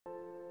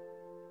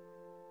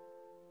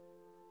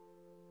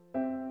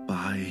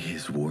by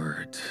his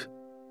words,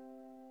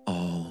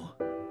 all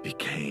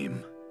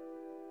became.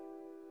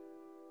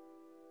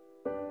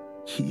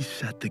 He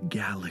set the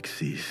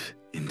galaxies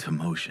into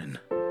motion,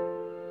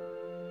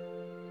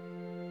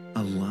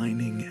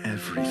 aligning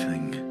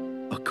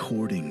everything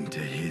according to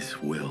his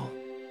will.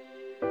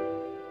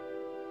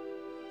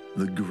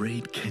 The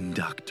great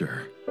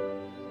conductor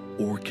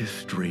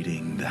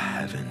orchestrating the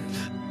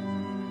heavens,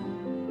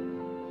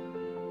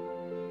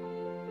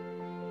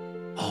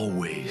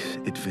 always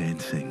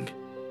advancing,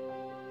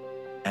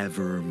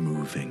 ever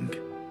moving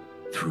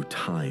through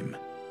time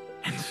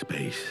and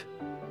space.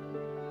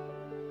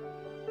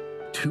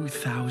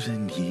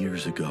 2,000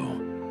 years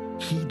ago,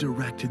 he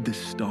directed the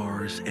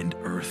stars and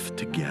earth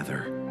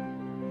together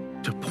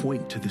to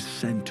point to the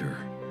center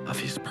of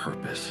his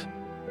purpose.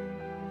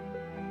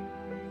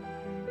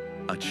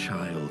 A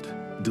child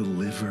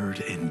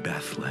delivered in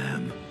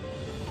Bethlehem,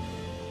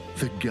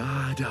 the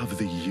God of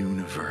the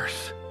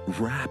universe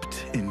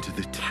wrapped into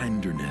the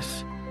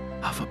tenderness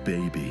of a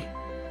baby.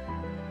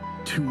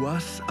 To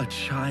us a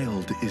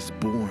child is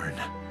born,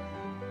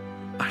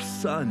 a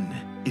son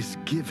is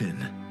given,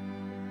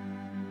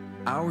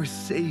 our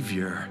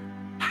Savior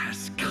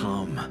has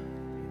come.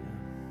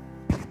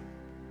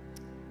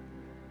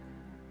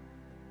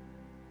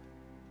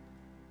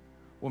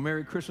 Well,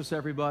 Merry Christmas,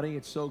 everybody.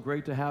 It's so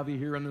great to have you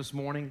here on this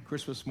morning,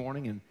 Christmas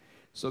morning, and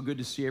so good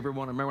to see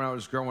everyone. I remember when I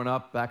was growing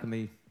up back in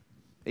the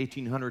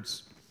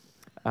 1800s,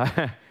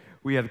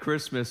 we had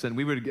Christmas, and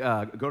we would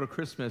go to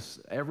Christmas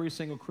every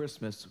single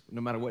Christmas,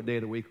 no matter what day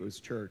of the week it was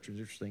church. It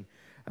was interesting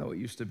how it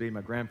used to be.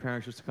 My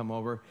grandparents used to come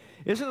over.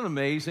 Isn't it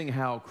amazing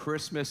how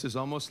Christmas is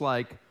almost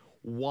like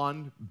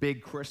one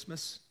big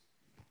Christmas?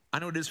 I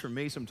know it is for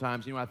me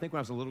sometimes. You know, I think when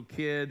I was a little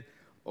kid,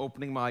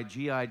 opening my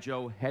G.I.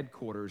 Joe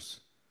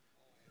headquarters.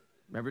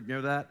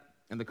 Remember that?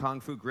 And the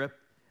Kung Fu grip?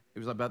 It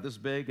was about this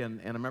big,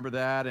 and I remember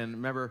that, and I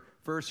remember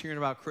first hearing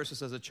about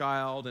Christmas as a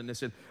child, and they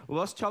said, well,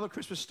 let's tell the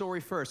Christmas story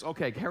first.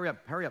 Okay, hurry up,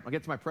 I'll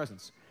get to my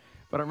presents.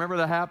 But I remember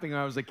that happening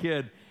when I was a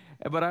kid.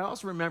 But I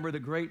also remember the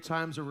great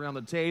times around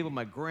the table.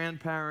 My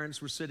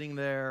grandparents were sitting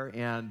there,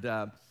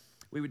 and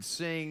we would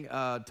sing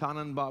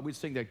Tannenbaum. We'd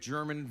sing the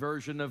German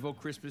version of O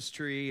Christmas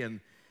Tree,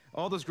 and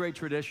all those great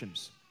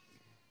traditions.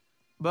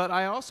 But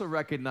I also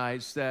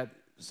recognize that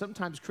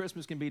sometimes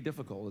Christmas can be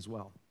difficult as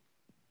well.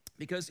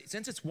 Because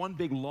since it's one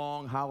big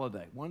long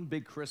holiday, one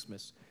big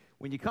Christmas,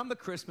 when you come to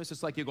Christmas,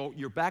 it's like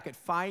you're back at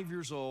 5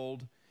 years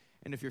old,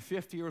 and if you're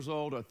 50 years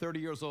old or 30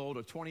 years old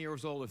or 20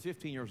 years old or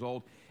 15 years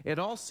old, it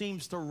all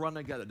seems to run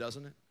together,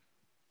 doesn't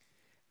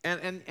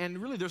it?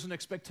 And really there's an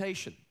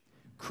expectation.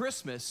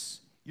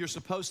 Christmas, you're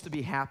supposed to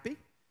be happy.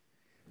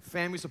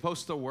 Family's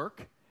supposed to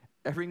work.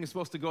 Everything is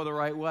supposed to go the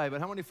right way. But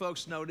how many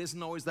folks know it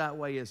isn't always that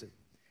way, is it?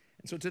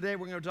 And so today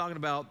we're going to be talking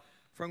about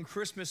from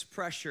Christmas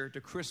pressure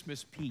to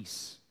Christmas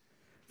peace.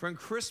 From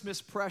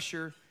Christmas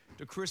pressure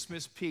to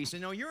Christmas peace.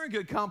 And, you know, you're in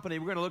good company.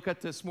 We're going to look at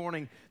this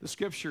morning the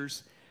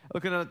scriptures,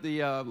 looking at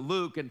the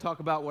Luke, and talk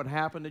about what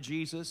happened to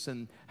Jesus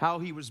and how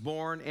he was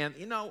born. And,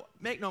 you know,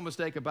 make no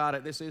mistake about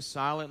it, this is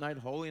Silent Night,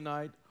 Holy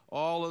Night,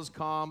 all is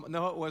calm.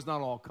 No, it was not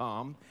all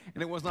calm,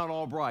 and it was not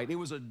all bright. It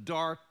was a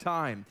dark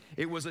time.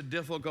 It was a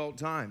difficult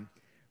time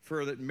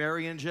for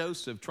Mary and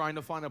Joseph trying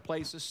to find a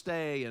place to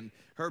stay, and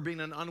her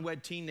being an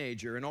unwed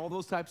teenager, and all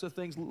those types of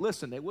things.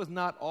 Listen, it was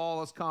not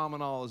all as calm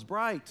and all as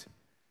bright.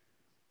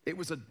 It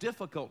was a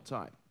difficult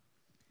time.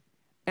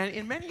 And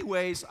in many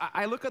ways,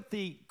 I look at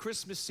the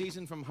Christmas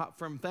season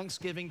from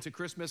Thanksgiving to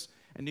Christmas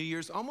and New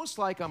Year's almost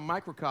like a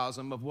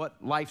microcosm of what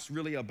life's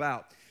really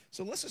about.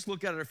 So let's just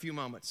look at it a few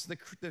moments.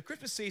 The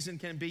Christmas season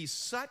can be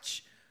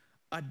such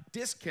a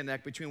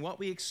disconnect between what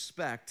we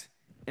expect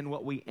and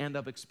what we end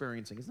up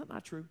experiencing. Isn't that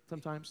not true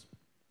sometimes?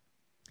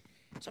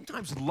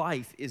 Sometimes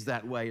life is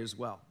that way as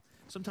well.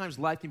 Sometimes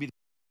life can be.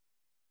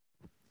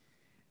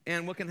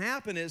 And what can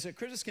happen is that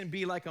Christmas can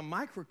be like a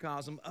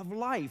microcosm of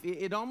life.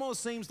 It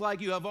almost seems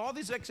like you have all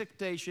these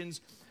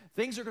expectations,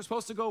 things are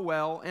supposed to go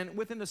well, and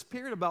within this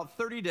period of about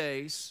 30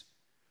 days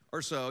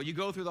or so, you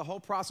go through the whole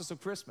process of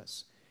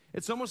Christmas.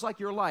 It's almost like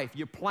your life.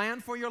 You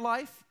plan for your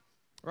life,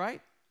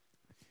 right?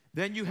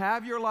 Then you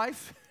have your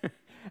life,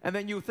 and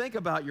then you think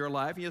about your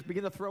life, and you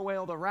begin to throw away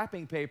all the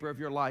wrapping paper of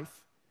your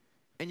life,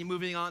 and you're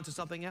moving on to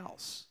something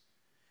else.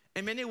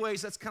 In many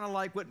ways, that's kind of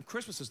like what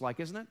Christmas is like,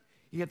 isn't it?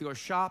 You have to go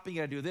shopping,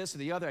 you got to do this or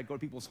the other. I go to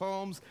people's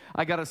homes.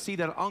 I got to see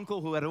that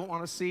uncle who I don't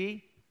want to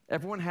see.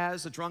 Everyone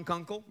has a drunk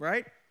uncle,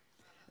 right?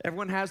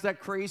 Everyone has that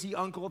crazy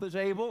uncle at the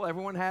table.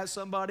 Everyone has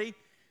somebody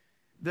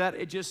that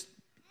it just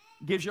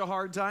gives you a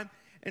hard time.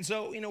 And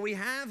so, you know, we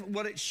have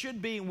what it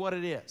should be and what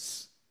it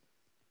is.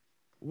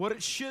 What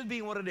it should be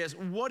and what it is.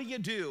 What do you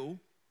do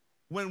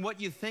when what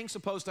you think's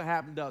supposed to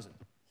happen doesn't?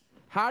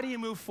 How do you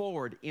move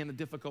forward in the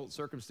difficult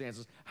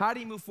circumstances? How do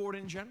you move forward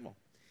in general?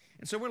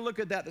 And so we're going to look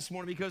at that this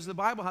morning because the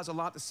Bible has a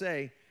lot to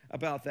say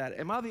about that.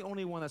 Am I the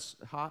only one that's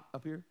hot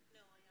up here?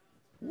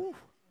 No, I am. Woo,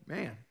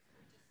 man.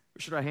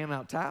 Should I hand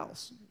out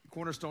towels?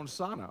 Cornerstone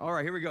sauna. All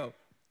right, here we go.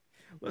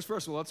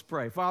 First of all, let's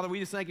pray. Father, we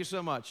just thank you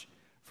so much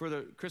for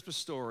the Christmas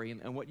story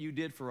and what you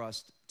did for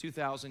us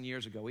 2,000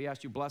 years ago. We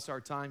ask you bless our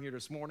time here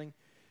this morning.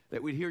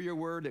 that we'd hear your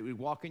word, that we'd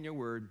walk in your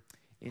word.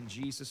 In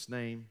Jesus'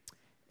 name,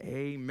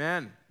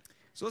 amen.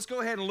 So let's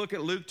go ahead and look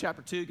at Luke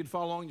chapter 2. You can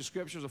follow along your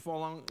scriptures or follow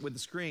along with the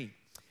screen.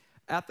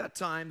 At that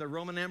time, the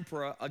Roman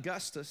Emperor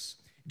Augustus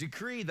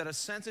decreed that a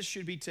census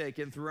should be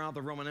taken throughout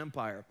the Roman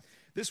Empire.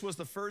 This was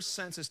the first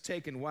census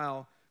taken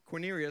while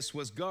Quirinius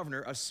was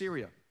governor of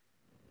Syria.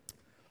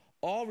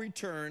 All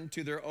returned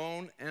to their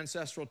own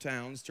ancestral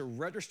towns to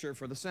register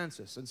for the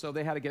census. And so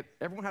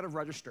everyone had to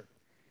register.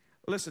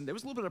 Listen, there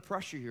was a little bit of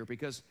pressure here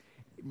because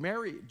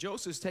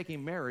Joseph's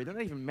taking Mary. They're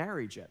not even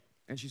married yet,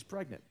 and she's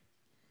pregnant.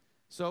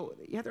 So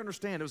you have to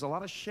understand, there was a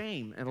lot of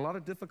shame and a lot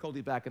of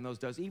difficulty back in those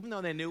days. Even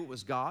though they knew it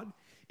was God,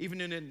 even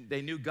though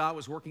they knew God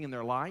was working in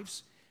their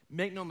lives,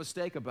 make no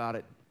mistake about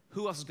it,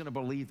 who else is going to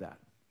believe that,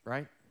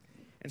 right?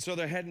 And so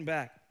they're heading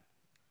back.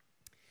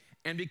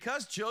 And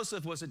because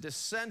Joseph was a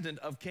descendant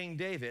of King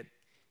David,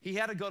 he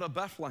had to go to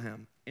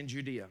Bethlehem in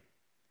Judea,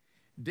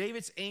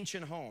 David's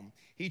ancient home.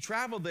 He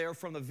traveled there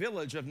from the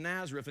village of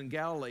Nazareth in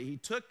Galilee. He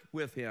took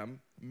with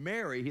him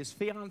Mary, his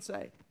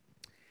fiancée,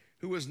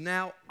 who was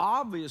now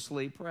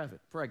obviously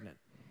pregnant.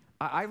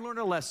 I've learned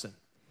a lesson.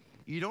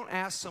 You don't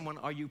ask someone,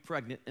 are you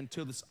pregnant,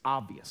 until it's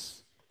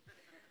obvious.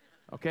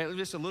 Okay,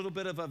 just a little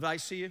bit of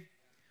advice to you.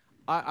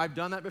 I've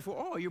done that before.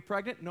 Oh, you're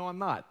pregnant? No, I'm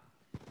not.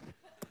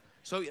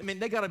 So, I mean,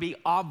 they got to be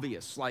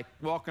obvious, like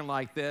walking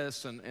like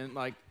this and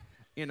like,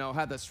 you know,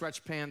 have the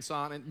stretch pants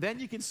on. And then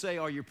you can say,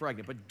 are you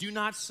pregnant? But do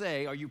not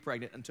say, are you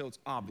pregnant, until it's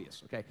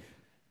obvious, okay?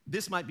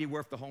 This might be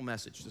worth the whole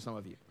message to some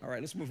of you. All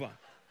right, let's move on.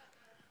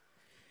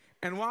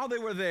 And while they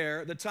were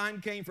there, the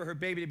time came for her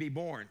baby to be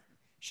born.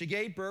 She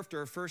gave birth to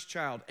her first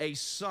child, a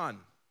son.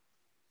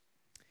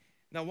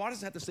 Now, why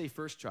does it have to say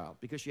first child?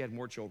 Because she had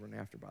more children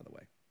after, by the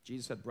way.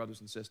 Jesus had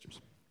brothers and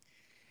sisters.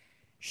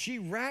 She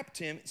wrapped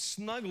him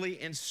snugly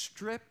in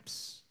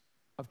strips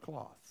of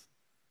cloth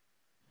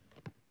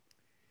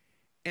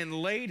and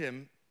laid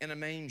him in a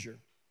manger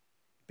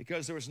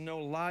because there was no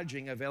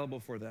lodging available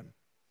for them.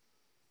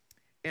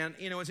 And,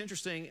 you know, it's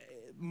interesting.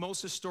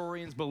 Most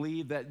historians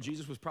believe that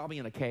Jesus was probably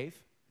in a cave.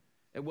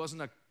 It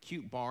wasn't a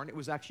cute barn. It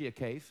was actually a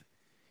cave.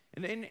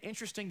 And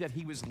interesting that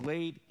he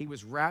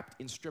was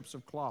wrapped in strips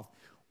of cloth.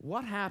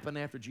 What happened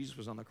after Jesus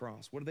was on the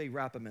cross? What did they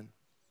wrap him in?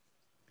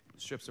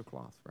 Strips of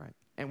cloth, right?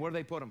 And where did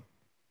they put him?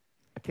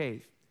 A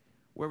cave.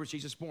 Where was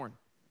Jesus born?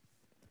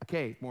 A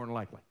cave, more than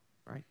likely,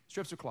 right?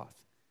 Strips of cloth.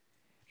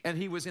 And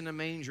he was in a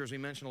manger, as we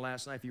mentioned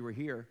last night if you were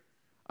here.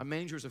 A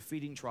manger is a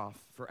feeding trough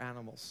for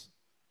animals.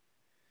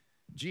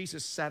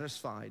 Jesus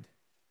satisfied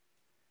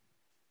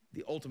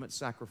the ultimate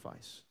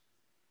sacrifice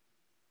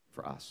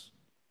for us.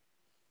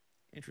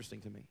 Interesting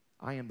to me.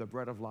 I am the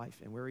bread of life,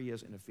 and where he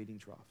is in a feeding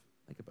trough.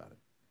 Think about it.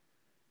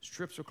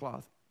 Strips of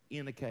cloth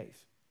in a cave.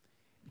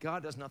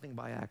 God does nothing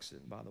by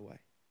accident, by the way.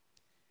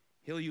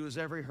 He'll use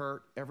every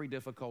hurt, every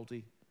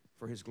difficulty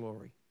for his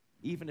glory,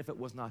 even if it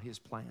was not his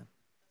plan.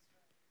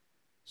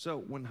 So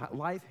when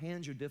life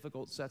hands you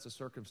difficult sets of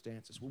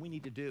circumstances, what we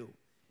need to do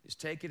is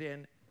take it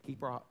in,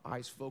 keep our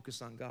eyes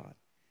focused on God.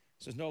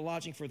 So there's no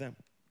lodging for them.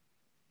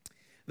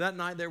 That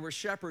night there were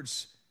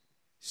shepherds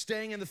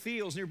staying in the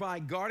fields nearby,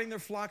 guarding their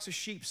flocks of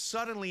sheep.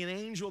 Suddenly an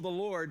angel of the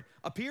Lord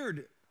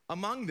appeared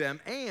among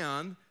them,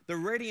 and the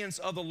radiance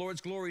of the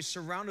Lord's glory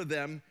surrounded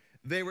them.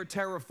 They were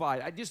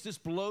terrified. This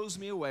blows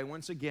me away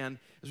once again.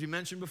 As we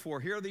mentioned before,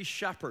 here are these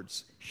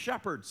shepherds.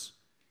 Shepherds,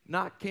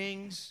 not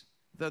kings,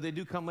 though they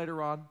do come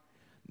later on.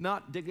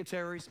 Not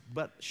dignitaries,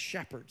 but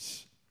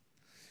shepherds.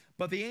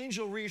 But the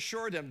angel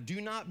reassured them,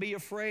 do not be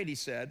afraid, he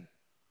said.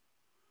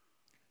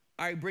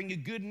 I bring you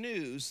good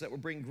news that will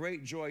bring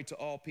great joy to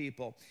all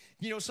people.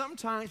 You know,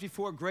 sometimes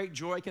before great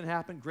joy can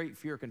happen, great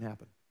fear can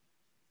happen.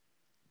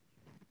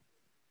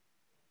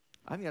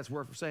 I think that's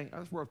worth saying.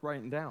 That's worth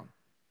writing down.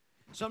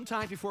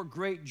 Sometimes before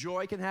great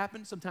joy can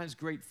happen, sometimes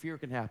great fear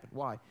can happen.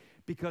 Why?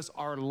 Because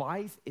our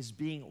life is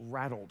being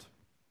rattled.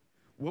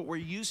 What we're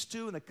used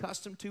to and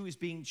accustomed to is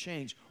being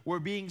changed. We're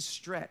being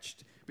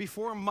stretched.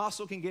 Before a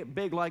muscle can get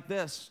big like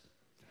this,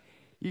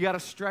 you got to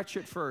stretch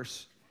it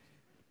first.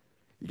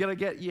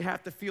 You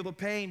have to feel the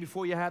pain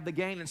before you have the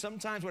gain. And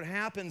sometimes what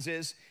happens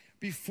is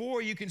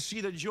before you can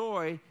see the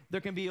joy,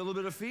 there can be a little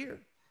bit of fear.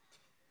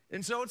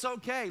 And so it's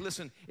okay.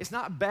 Listen, it's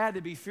not bad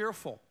to be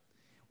fearful.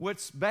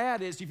 What's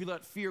bad is if you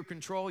let fear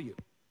control you.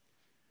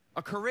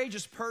 A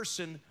courageous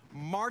person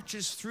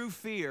marches through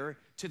fear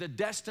to the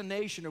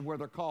destination of where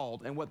they're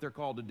called and what they're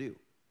called to do.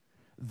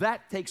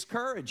 That takes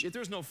courage. If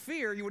there's no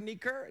fear, you wouldn't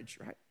need courage,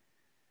 right?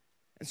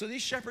 And so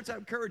these shepherds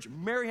had courage.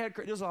 Mary had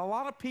courage. There's a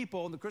lot of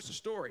people in the Christmas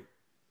story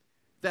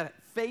that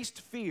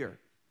faced fear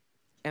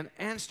and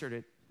answered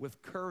it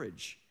with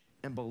courage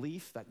and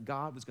belief that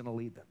God was going to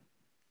lead them.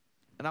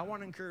 And I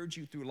want to encourage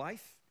you through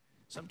life,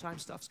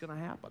 sometimes stuff's going to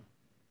happen.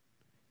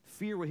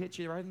 Fear will hit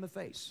you right in the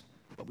face.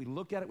 But we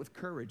look at it with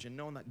courage and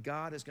knowing that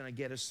God is going to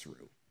get us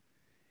through.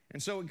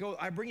 And so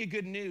I bring you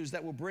good news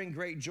that will bring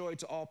great joy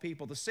to all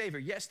people. The Savior,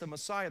 yes, the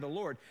Messiah, the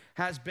Lord,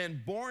 has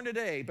been born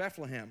today,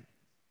 Bethlehem,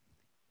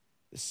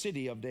 the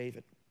city of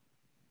David.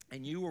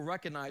 And you will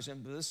recognize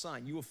him by this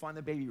sign. You will find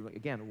the baby,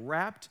 again,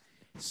 wrapped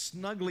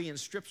snugly in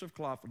strips of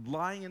cloth,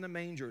 lying in the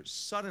manger.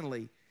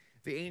 Suddenly,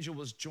 the angel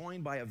was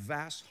joined by a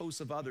vast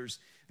host of others,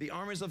 the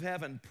armies of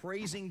heaven,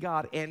 praising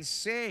God and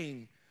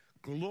saying,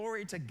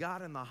 "Glory to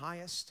God in the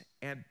highest,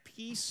 and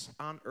peace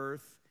on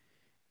earth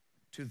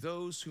to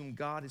those whom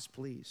God is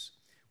pleased."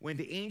 When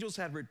the angels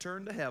had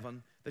returned to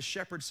heaven, the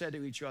shepherds said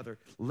to each other,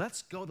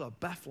 "Let's go to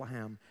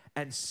Bethlehem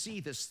and see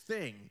this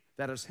thing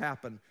that has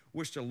happened,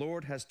 which the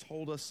Lord has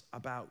told us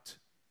about."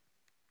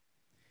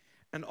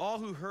 And all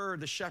who heard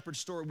the shepherd's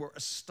story were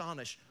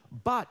astonished.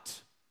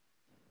 But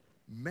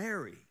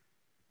Mary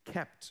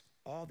kept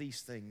all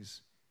these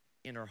things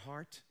in her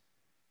heart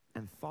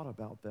and thought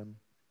about them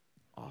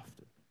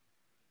often.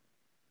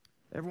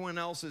 Everyone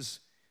else is,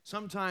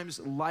 sometimes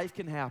life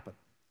can happen.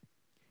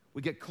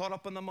 We get caught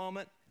up in the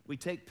moment. We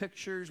take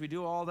pictures, we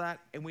do all that,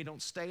 and we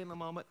don't stay in the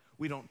moment.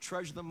 We don't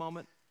treasure the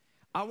moment.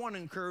 I want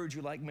to encourage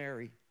you, like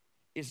Mary,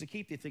 is to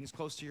keep the things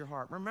close to your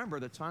heart. Remember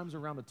the times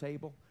around the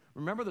table.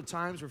 Remember the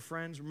times with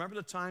friends. Remember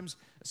the times,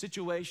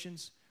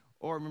 situations,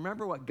 or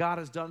remember what God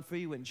has done for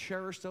you and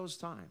cherish those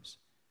times.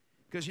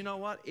 Because you know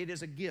what? It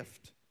is a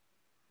gift.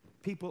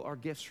 People are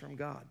gifts from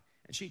God.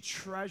 And she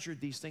treasured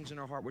these things in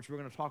her heart, which we're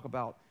going to talk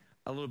about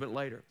a little bit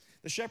later.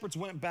 The shepherds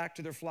went back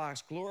to their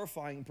flocks,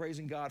 glorifying and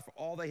praising God for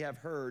all they have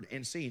heard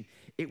and seen.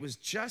 It was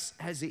just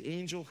as the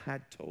angel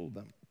had told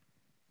them.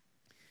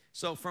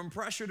 So from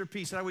pressure to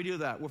peace, how do we do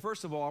that? Well,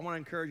 first of all, I want to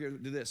encourage you to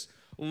do this.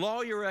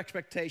 Lower your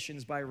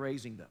expectations by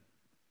raising them.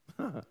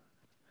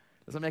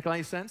 Does that make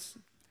any sense?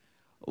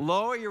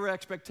 Lower your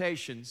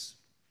expectations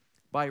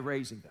by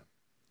raising them.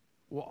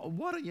 Well,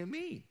 what do you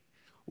mean?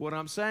 What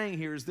I'm saying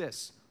here is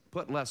this.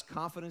 Put less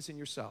confidence in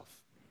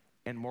yourself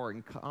and more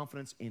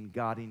confidence in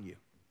God in you.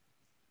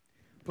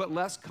 Put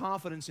less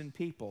confidence in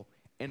people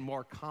and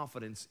more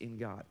confidence in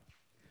God.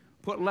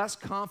 Put less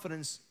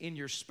confidence in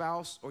your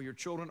spouse or your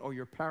children or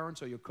your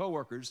parents or your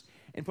coworkers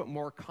and put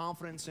more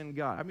confidence in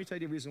God. Let me tell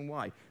you the reason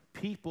why.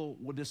 People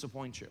will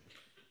disappoint you.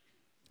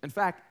 In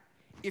fact,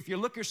 if you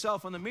look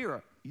yourself in the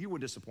mirror, you will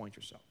disappoint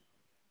yourself.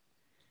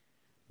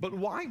 But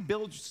why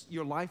build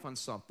your life on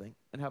something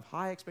and have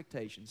high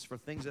expectations for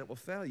things that will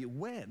fail you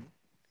when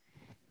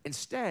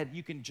instead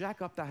you can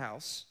jack up the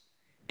house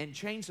and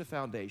change the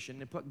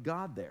foundation and put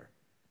God there?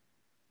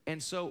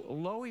 And so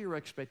lower your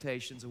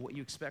expectations of what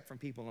you expect from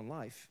people in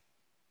life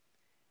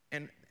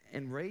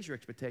and raise your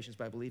expectations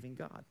by believing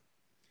God.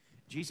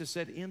 Jesus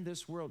said, in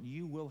this world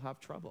you will have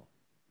trouble.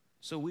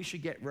 So we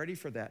should get ready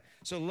for that.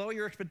 So lower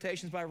your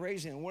expectations by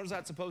raising them. What is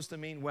that supposed to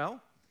mean? Well,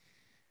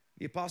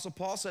 the Apostle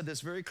Paul said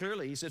this very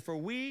clearly. He said, for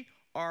we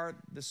are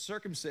the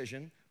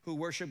circumcision who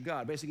worship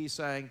God. Basically he's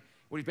saying,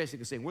 what he's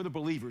basically saying, we're the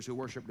believers who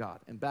worship God.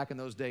 And back in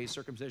those days,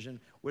 circumcision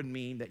would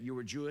mean that you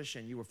were Jewish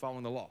and you were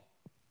following the law.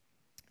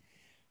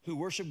 Who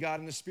worship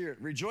God in the Spirit,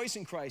 rejoice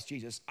in Christ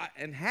Jesus,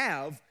 and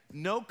have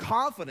no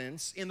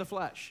confidence in the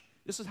flesh.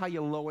 This is how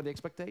you lower the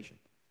expectation.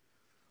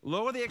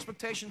 Lower the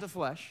expectation of the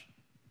flesh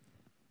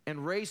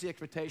and raise the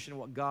expectation of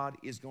what God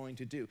is going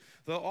to do.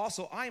 Though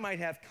also I might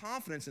have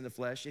confidence in the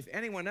flesh. If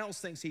anyone else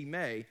thinks he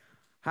may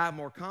have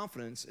more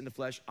confidence in the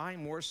flesh, I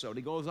more so. And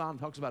he goes on and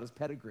talks about his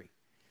pedigree,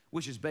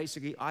 which is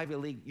basically Ivy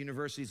League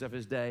universities of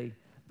his day,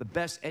 the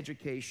best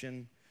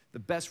education, the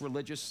best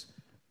religious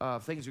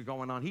things are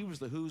going on. He was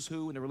the who's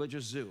who in the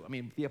religious zoo. I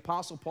mean, the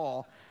Apostle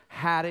Paul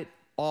had it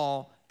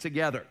all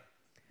together.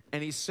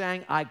 And he's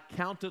saying, I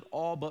count it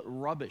all but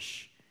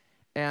rubbish.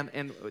 And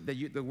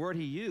the word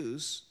he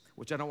used,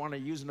 which I don't want to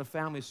use in a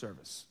family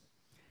service.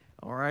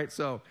 All right,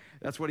 so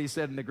that's what he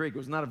said in the Greek. It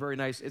was not a very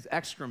nice, it's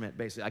excrement,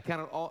 basically. I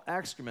count it all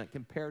excrement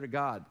compared to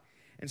God.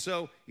 And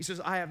so he says,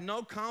 I have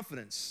no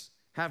confidence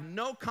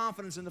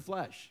in the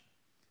flesh.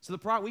 So the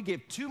problem, we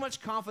give too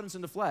much confidence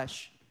in the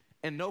flesh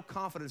and no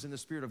confidence in the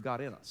Spirit of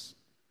God in us.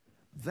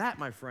 That,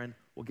 my friend,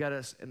 will get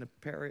us in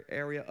the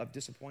area of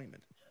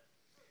disappointment.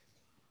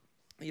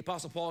 The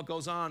Apostle Paul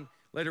goes on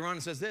later on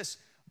and says this,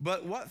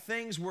 but what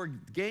things were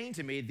gain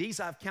to me, these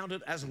I've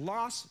counted as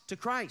loss to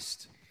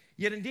Christ.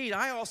 Yet indeed,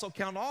 I also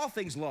count all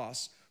things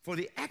loss for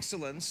the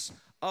excellence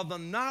of the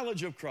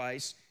knowledge of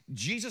Christ,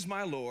 Jesus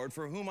my Lord,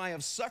 for whom I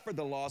have suffered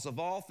the loss of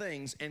all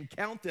things and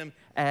count them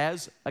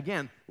as,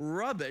 again,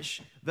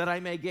 rubbish that I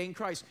may gain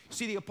Christ.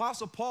 See, the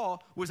Apostle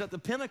Paul was at the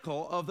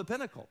pinnacle of the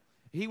pinnacle.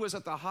 He was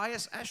at the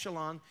highest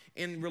echelon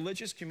in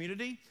religious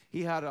community.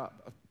 He had it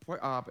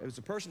was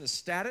a person of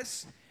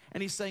status,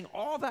 and he's saying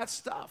all that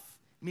stuff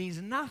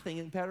means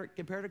nothing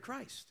compared to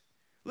Christ.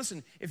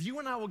 Listen, if you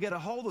and I will get a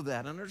hold of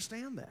that and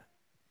understand that,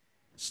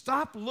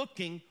 stop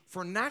looking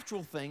for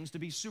natural things to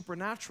be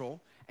supernatural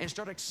and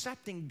start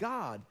accepting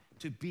God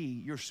to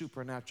be your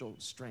supernatural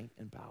strength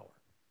and power.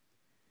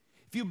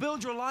 If you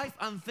build your life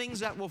on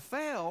things that will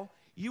fail,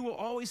 you will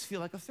always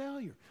feel like a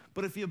failure.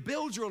 But if you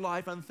build your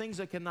life on things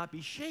that cannot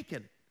be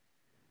shaken,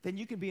 then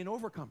you can be an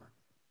overcomer.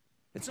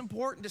 It's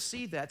important to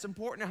see that. It's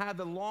important to have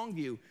the long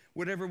view,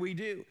 whatever we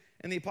do.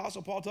 And the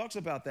Apostle Paul talks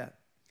about that.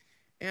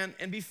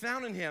 And be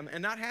found in him,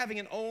 and not having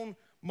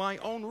my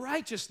own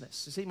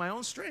righteousness, you see, my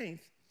own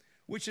strength,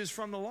 which is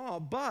from the law,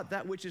 but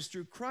that which is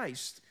through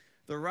Christ,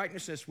 the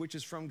righteousness which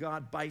is from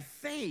God by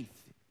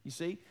faith. You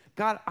see,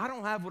 God, I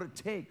don't have what it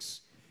takes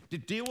to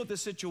deal with the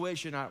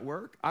situation at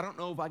work. I don't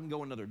know if I can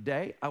go another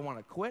day. I want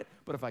to quit,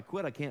 but if I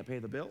quit, I can't pay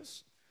the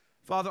bills.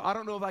 Father, I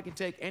don't know if I can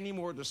take any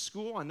more to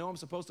school. I know I'm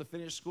supposed to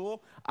finish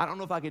school. I don't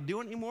know if I can do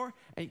it anymore.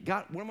 And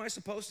God, what am I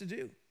supposed to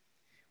do?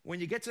 When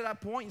you get to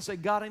that point, you say,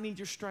 God, I need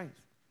your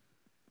strength.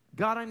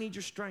 God, I need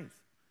your strength.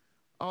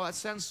 Oh, that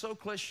sounds so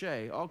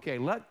cliche. Okay,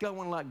 let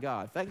go and let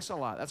God. Thanks a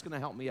lot. That's going to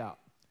help me out.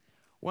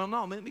 Well,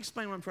 no, let me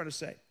explain what I'm trying to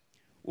say.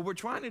 What we're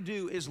trying to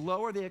do is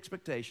lower the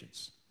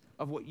expectations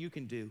of what you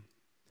can do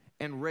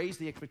and raise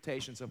the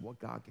expectations of what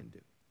God can do.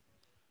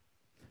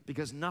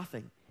 Because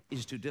nothing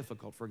is too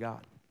difficult for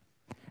God.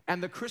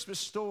 And the Christmas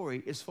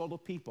story is full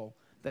of people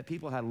that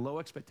people had low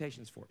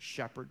expectations for.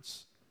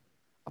 Shepherds,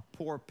 a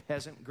poor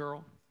peasant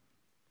girl,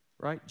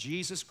 right?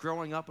 Jesus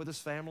growing up with his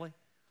family.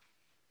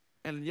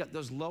 And yet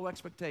those low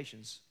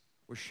expectations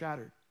were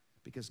shattered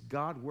because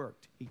God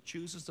worked. He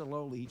chooses the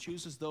lowly. He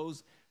chooses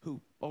those who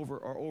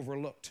are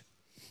overlooked.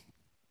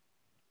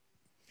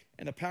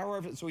 And the power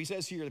of it, so he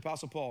says here, the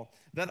Apostle Paul,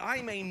 that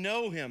I may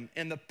know him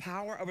and the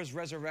power of his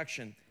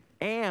resurrection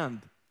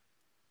and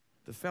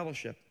the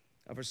fellowship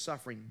of his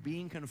suffering,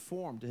 being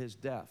conformed to his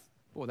death.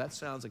 Boy, that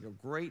sounds like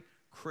a great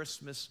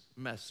Christmas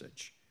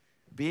message.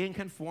 Being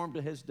conformed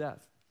to his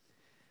death.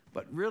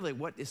 But really,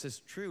 what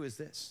is true is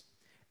this.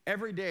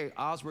 Every day,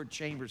 Oswald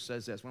Chambers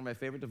says this, one of my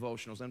favorite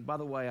devotionals. And by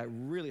the way, I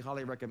really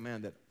highly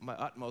recommend it, my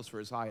utmost for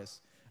his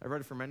highest. I've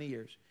read it for many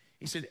years.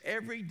 He said,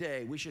 every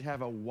day we should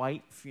have a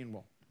white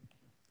funeral.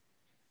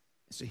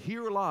 So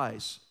here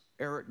lies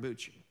Eric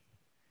Bucci.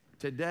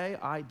 Today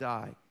I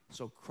die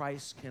so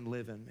Christ can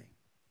live in me.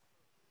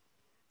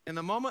 And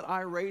the moment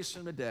I raise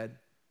from the dead,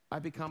 I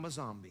become a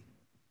zombie.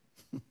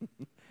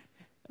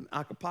 An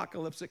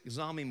apocalyptic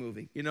zombie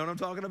movie. You know what I'm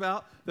talking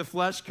about? The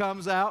flesh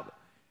comes out,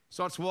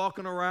 starts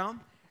walking around.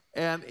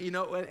 And, you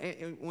know,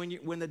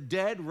 when the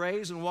dead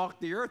raise and walk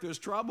the earth, there's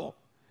trouble.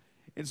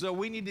 And so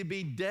we need to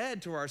be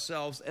dead to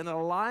ourselves and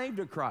alive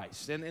to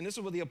Christ. And this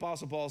is what the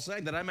Apostle Paul is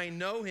saying, that I may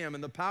know him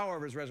and the power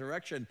of his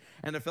resurrection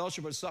and the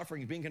fellowship of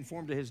suffering, being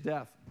conformed to his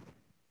death.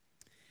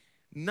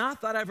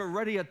 Not that I've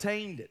already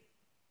attained it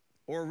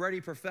or already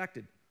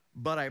perfected,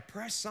 but I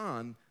press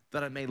on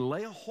that I may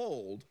lay a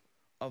hold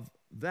of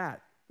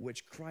that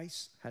which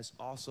Christ has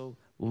also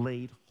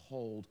laid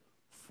hold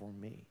for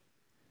me.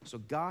 So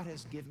God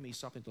has given me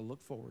something to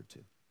look forward to.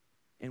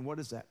 And what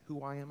is that?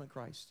 Who I am in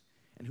Christ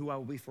and who I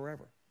will be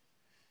forever.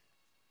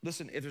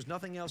 Listen, if there's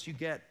nothing else you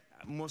get,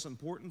 the most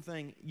important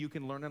thing you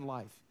can learn in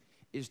life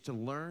is to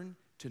learn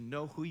to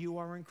know who you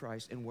are in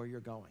Christ and where you're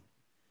going.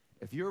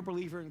 If you're a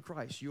believer in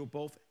Christ, you'll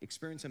both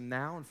experience him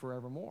now and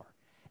forevermore.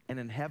 And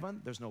in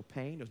heaven, there's no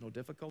pain, there's no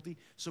difficulty.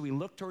 So we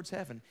look towards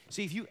heaven.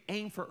 See, if you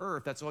aim for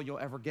earth, that's all you'll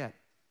ever get.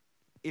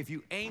 If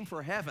you aim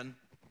for heaven,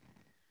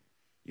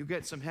 you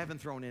get some heaven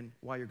thrown in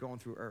while you're going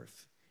through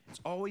earth. It's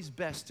always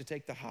best to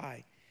take the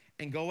high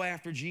and go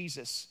after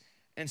Jesus.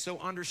 And so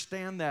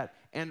understand that.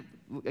 And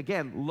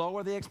again,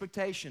 lower the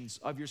expectations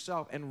of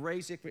yourself and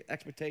raise the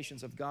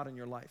expectations of God in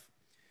your life.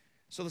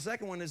 So the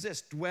second one is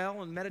this: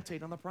 dwell and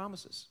meditate on the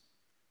promises.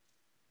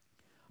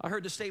 I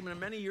heard this statement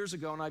many years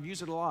ago, and I've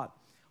used it a lot.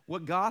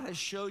 What God has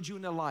showed you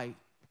in the light,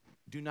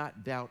 do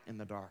not doubt in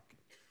the dark.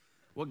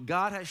 What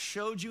God has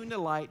showed you in the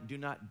light, do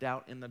not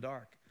doubt in the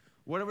dark.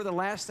 Whatever the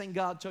last thing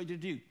God told you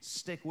to do,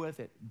 stick with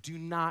it. Do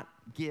not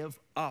give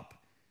up.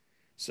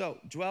 So,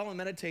 dwell and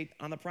meditate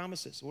on the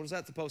promises. What is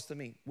that supposed to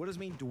mean? What does it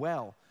mean,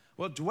 dwell?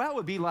 Well, dwell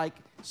would be like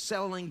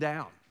settling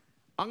down.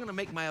 I'm going to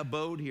make my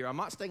abode here. I'm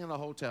not staying in a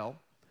hotel.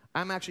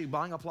 I'm actually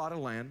buying a plot of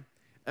land,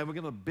 and we're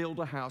going to build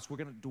a house. We're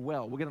going to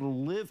dwell. We're going to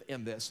live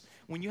in this.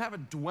 When you have a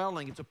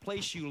dwelling, it's a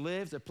place you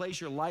live, it's a place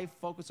your life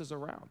focuses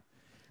around.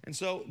 And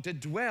so, to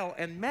dwell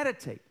and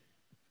meditate.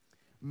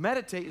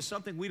 Meditate is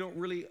something we don't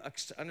really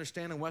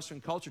understand in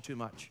Western culture too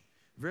much.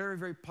 Very,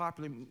 very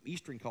popular in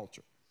Eastern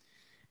culture.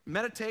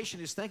 Meditation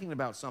is thinking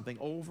about something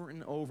over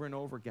and over and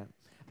over again.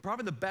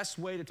 Probably the best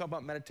way to talk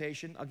about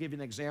meditation, I'll give you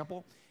an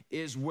example,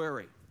 is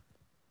worry.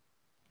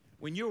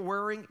 When you're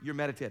worrying, you're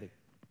meditating.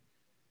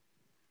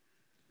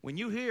 When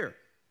you hear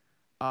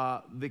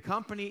the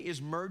company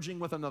is merging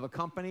with another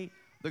company,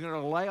 they're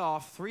going to lay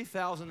off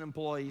 3,000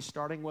 employees,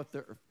 starting with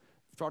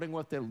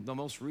the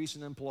most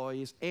recent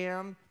employees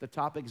and the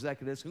top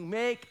executives who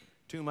make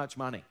too much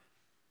money.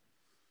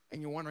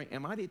 And you're wondering,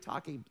 am I the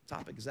top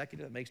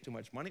executive that makes too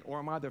much money, or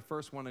am I the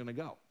first one going to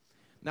go?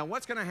 Now,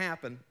 what's going to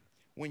happen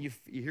when you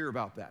hear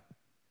about that?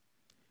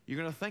 You're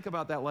going to think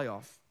about that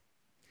layoff,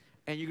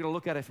 and you're going to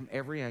look at it from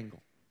every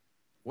angle.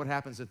 What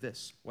happens at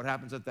this? What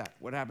happens at that?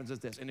 What happens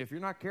at this? And if you're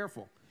not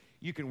careful,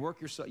 you can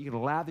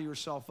lather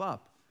yourself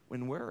up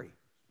when worry.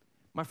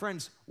 My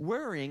friends,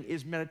 worrying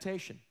is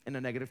meditation in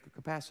a negative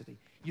capacity.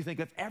 You think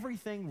of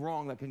everything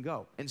wrong that can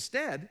go.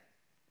 Instead,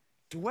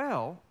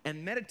 dwell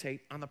and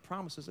meditate on the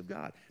promises of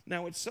God.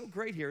 Now, what's so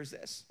great here is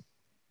this.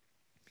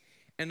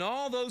 And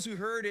all those who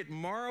heard it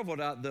marveled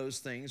at those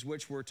things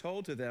which were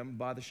told to them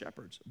by the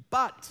shepherds.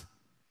 But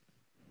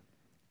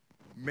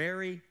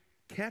Mary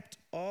kept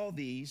all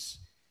these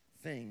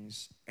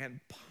things and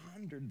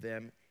pondered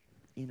them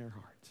in her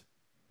heart.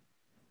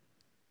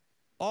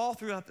 All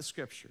throughout the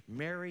scripture,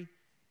 Mary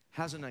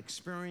has an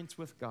experience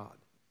with God.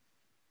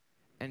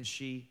 And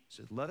she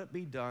said, let it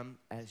be done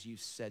as you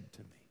said to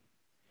me.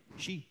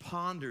 She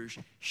ponders.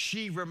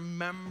 She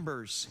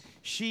remembers.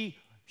 She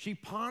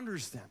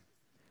ponders them.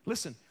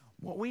 Listen,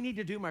 what we need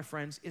to do, my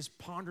friends, is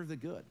ponder the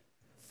good.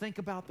 Think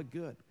about the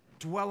good.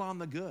 Dwell on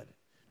the good.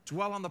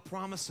 Dwell on the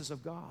promises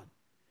of God.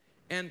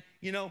 And,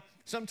 you know,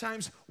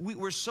 sometimes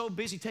we're so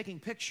busy taking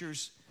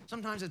pictures,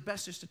 sometimes it's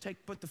best just to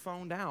put the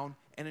phone down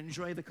and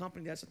enjoy the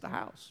company that's at the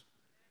house.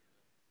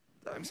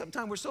 I mean,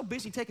 sometimes we're so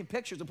busy taking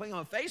pictures and putting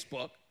on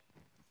Facebook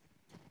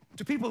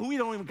to people who we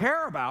don't even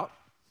care about,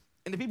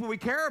 and the people we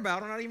care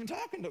about are not even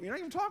talking to them. You're not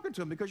even talking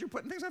to them because you're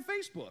putting things on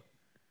Facebook.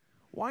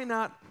 Why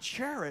not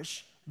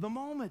cherish the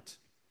moment?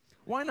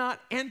 Why not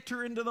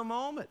enter into the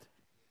moment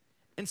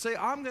and say,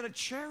 I'm going to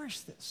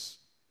cherish this.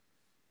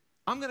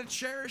 I'm going to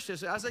cherish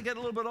this. As I get a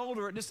little bit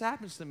older, this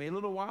happens to me. A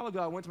little while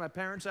ago, I went to my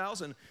parents'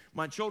 house, and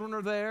my children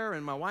are there,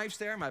 and my wife's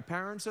there, my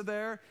parents are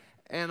there,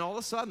 and all of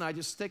a sudden, I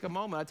just take a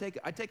moment.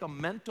 I take a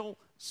mental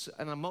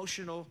and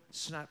emotional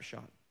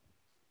snapshot.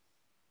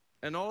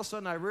 And all of a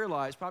sudden, I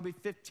realize, probably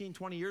 15,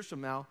 20 years from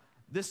now,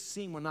 this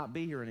scene will not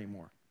be here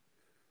anymore.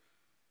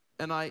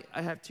 And I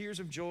have tears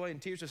of joy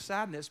and tears of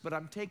sadness, but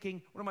what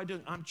am I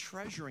doing? I'm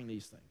treasuring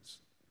these things.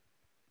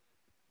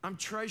 I'm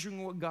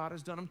treasuring what God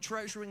has done. I'm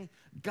treasuring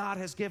God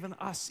has given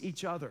us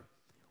each other.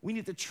 We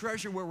need to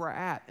treasure where we're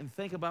at and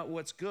think about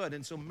what's good.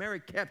 And so Mary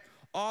kept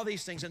all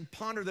these things and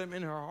pondered them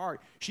in her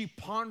heart. She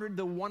pondered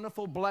the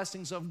wonderful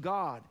blessings of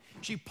God.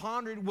 She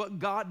pondered what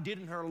God did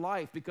in her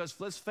life, because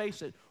let's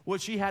face it,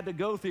 what she had to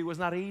go through was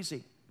not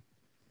easy.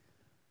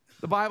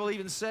 The Bible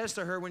even says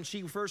to her when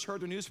she first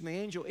heard the news from the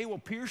angel, it will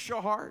pierce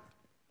your heart.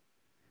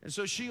 And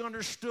so she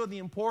understood the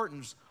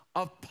importance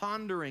of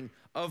pondering,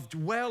 of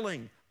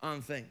dwelling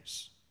on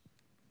things.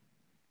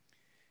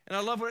 And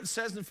I love what it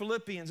says in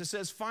Philippians. It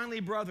says, finally,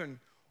 brethren,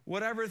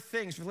 whatever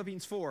things,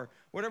 Philippians 4,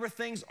 whatever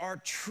things are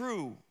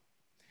true,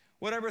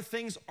 whatever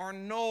things are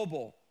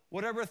noble,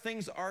 whatever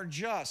things are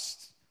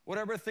just,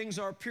 whatever things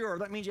are pure.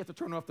 That means you have to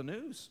turn off the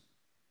news.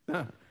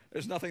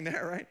 There's nothing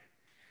there, right?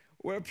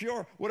 We're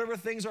pure. Whatever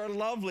things are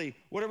lovely,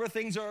 whatever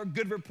things are a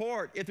good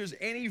report, if there's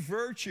any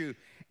virtue,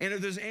 and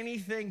if there's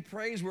anything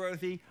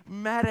praiseworthy,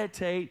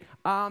 meditate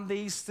on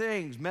these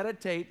things.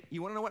 Meditate.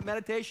 You want to know what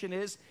meditation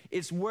is?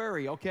 It's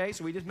worry, okay?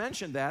 So we just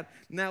mentioned that.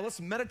 Now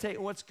let's meditate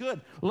on what's good.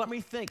 Let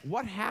me think.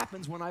 What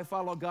happens when I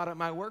follow God at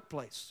my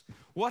workplace?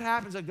 What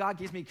happens if God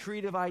gives me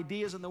creative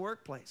ideas in the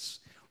workplace?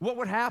 What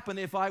would happen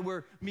if I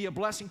were a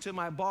blessing to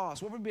my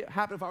boss? What would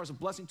happen if I was a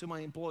blessing to my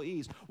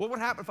employees? What would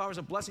happen if I was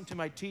a blessing to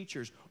my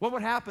teachers? What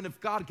would happen if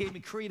God gave me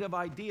creative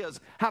ideas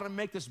how to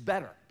make this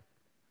better?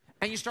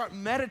 And you start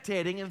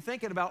meditating and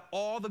thinking about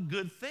all the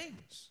good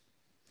things.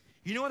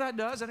 You know what that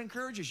does? That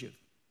encourages you.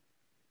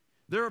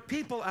 There are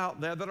people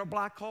out there that are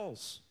black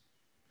holes.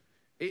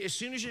 As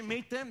soon as you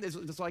meet them,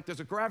 it's like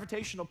there's a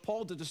gravitational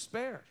pull to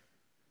despair.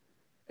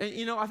 And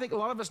you know, I think a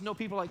lot of us know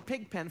people like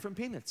Pigpen from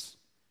Peanuts.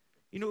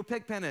 You know who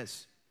Pigpen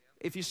is?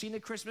 If you've seen the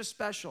Christmas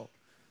special,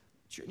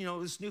 you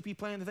know, Snoopy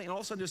playing the thing, and all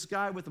of a sudden this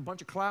guy with a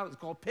bunch of clouds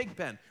called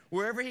Pigpen.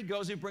 Wherever he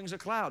goes, he brings a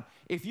cloud.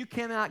 If you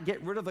cannot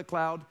get rid of the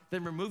cloud,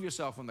 then remove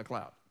yourself from the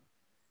cloud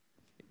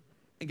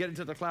and get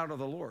into the cloud of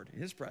the Lord,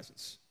 His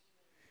presence.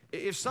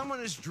 If someone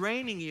is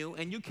draining you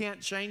and you can't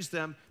change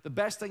them, the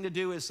best thing to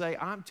do is say,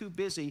 I'm too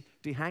busy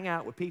to hang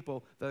out with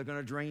people that are going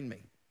to drain me.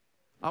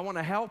 I want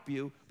to help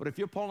you, but if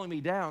you're pulling me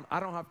down, I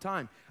don't have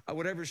time.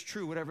 Whatever's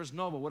true, whatever's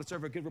noble,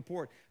 whatever a good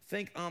report,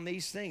 think on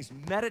these things.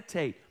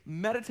 Meditate.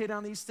 Meditate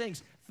on these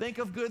things. Think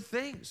of good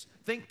things.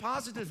 Think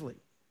positively.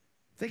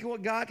 Think of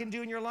what God can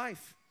do in your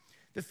life.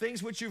 The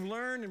things which you've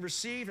learned and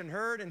received and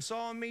heard and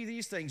saw in me,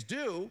 these things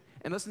do.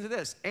 And listen to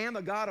this. And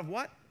the God of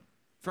what?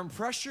 From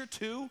pressure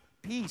to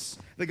peace.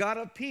 The God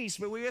of peace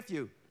will be with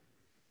you.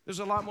 There's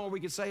a lot more we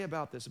could say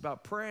about this,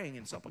 about praying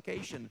and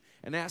supplication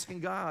and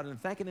asking God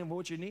and thanking Him for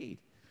what you need.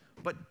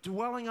 But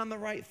dwelling on the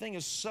right thing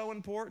is so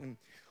important.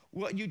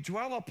 What you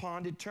dwell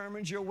upon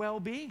determines your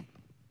well-being.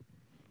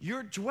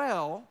 Your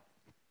dwell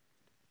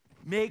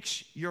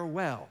makes your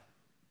well.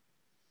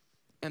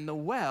 And the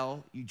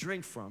well you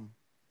drink from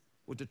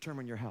will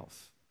determine your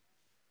health.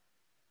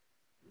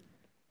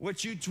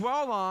 What you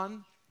dwell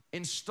on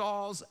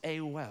installs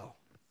a well.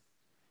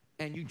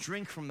 And you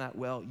drink from that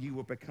well, you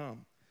will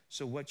become.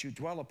 So what you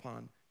dwell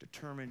upon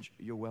determines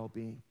your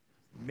well-being.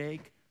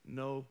 Make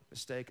no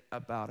mistake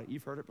about it.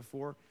 You've heard it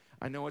before.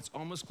 I know it's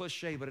almost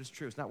cliche, but it's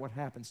true. It's not what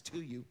happens to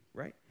you,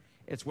 right?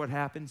 It's what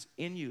happens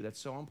in you that's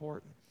so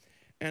important.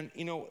 And,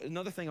 you know,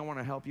 another thing I want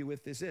to help you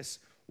with is this.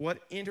 What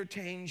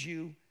entertains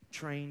you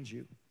trains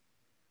you.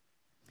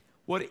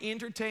 What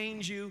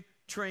entertains you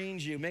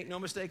trains you. Make no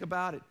mistake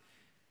about it.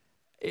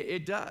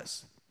 It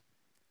does.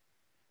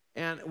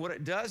 And what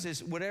it does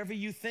is whatever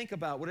you think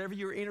about, whatever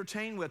you're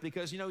entertained with,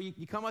 because, you know,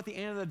 you come at the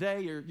end of the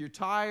day, you're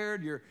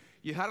tired,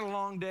 you had a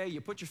long day,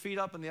 you put your feet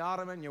up in the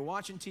ottoman, you're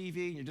watching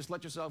TV, and you just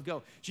let yourself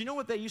go. Do you know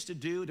what they used to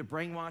do to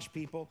brainwash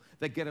people?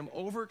 They get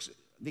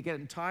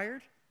them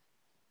tired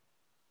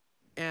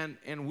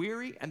and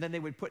weary, and then they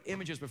would put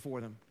images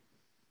before them.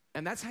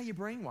 And that's how you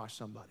brainwash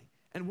somebody.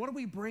 And what are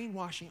we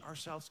brainwashing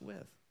ourselves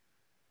with?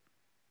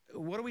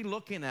 What are we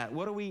looking at?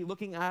 What are we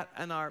looking at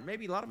in our,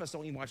 maybe a lot of us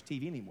don't even watch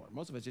TV anymore.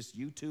 Most of us just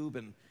YouTube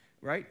and,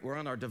 right? We're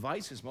on our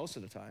devices most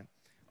of the time.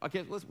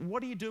 Okay,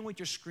 what are you doing with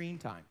your screen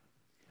time?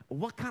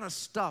 What kind of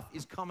stuff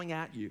is coming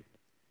at you?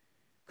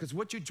 Because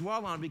what you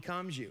dwell on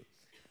becomes you.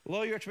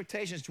 Lower your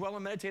expectations, dwell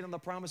and meditate on the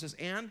promises,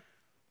 and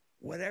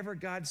whatever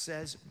God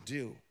says,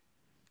 do.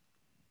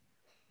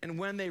 And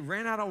when they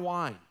ran out of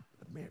wine,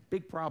 man,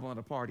 big problem at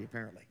a party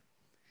apparently.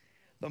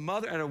 The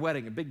mother at a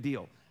wedding, a big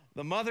deal.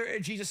 The mother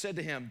of Jesus said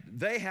to him,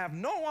 they have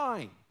no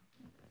wine.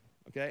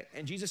 Okay,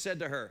 and Jesus said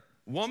to her,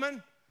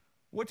 woman,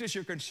 what does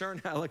your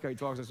concern? I like how he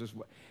talks this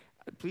way.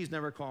 Please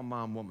never call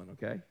mom woman,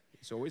 okay?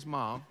 It's always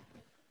mom.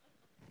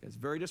 It's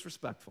very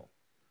disrespectful.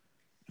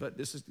 But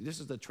this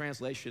is the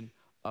translation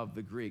of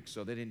the Greek,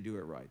 so they didn't do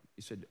it right.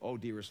 He said, oh,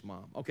 dearest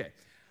mom. Okay.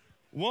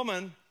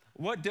 Woman,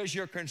 what does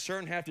your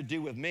concern have to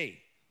do with me?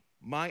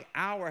 My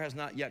hour has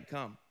not yet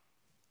come.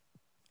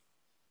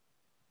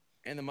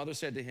 And the mother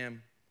said to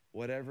him,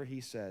 whatever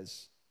he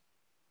says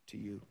to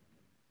you,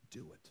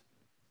 do it.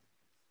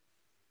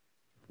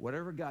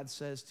 Whatever God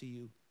says to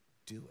you,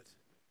 do it.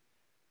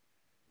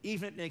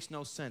 Even if it makes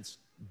no sense,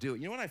 do it.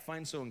 You know what I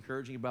find so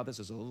encouraging about this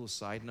as a little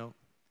side note?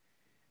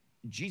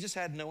 Jesus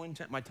had no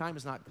intent. My time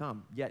has not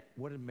come. Yet,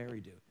 what did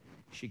Mary do?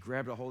 She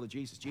grabbed a hold of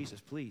Jesus. Jesus,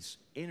 please,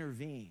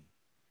 intervene.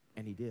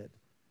 And he did.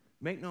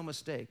 Make no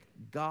mistake,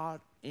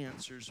 God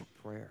answers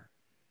prayer.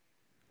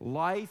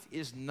 Life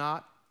doesn't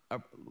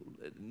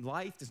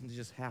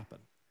just happen.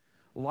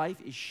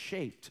 Life is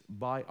shaped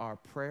by our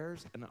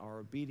prayers and our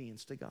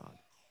obedience to God.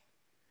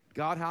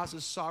 God has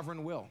his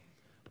sovereign will,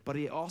 but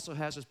he also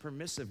has his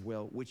permissive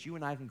will, which you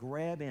and I can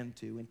grab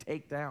into and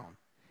take down.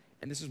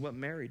 And this is what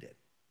Mary did.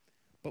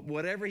 But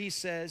whatever he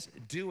says,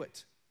 do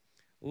it.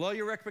 Lower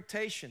your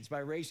expectations by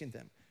raising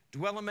them.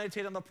 Dwell and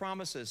meditate on the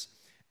promises.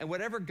 And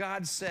whatever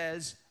God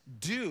says,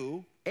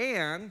 do,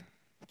 and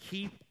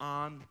keep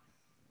on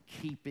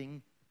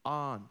keeping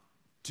on.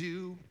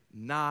 Do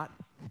not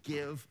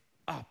give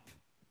up.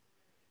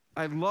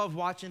 I love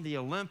watching the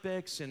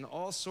Olympics and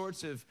all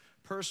sorts of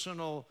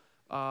personal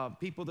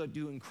people that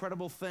do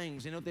incredible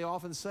things. You know what they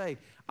often say?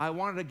 I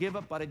wanted to give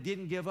up, but I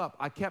didn't give up.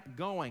 I kept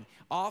going.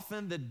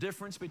 Often the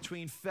difference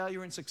between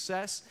failure and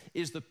success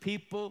is the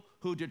people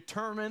who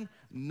determine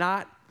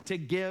not to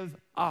give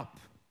up.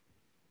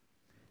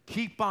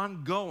 Keep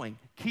on going.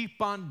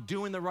 Keep on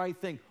doing the right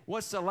thing.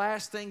 What's the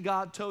last thing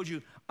God told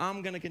you?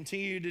 I'm going to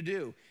continue to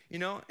do. You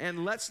know,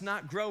 and let's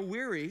not grow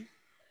weary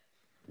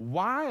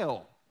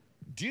while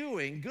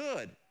doing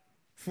good.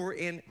 For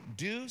in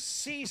due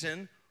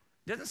season,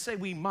 it doesn't say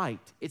we might,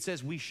 it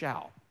says we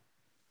shall.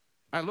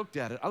 I looked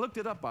at it. I looked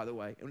it up, by the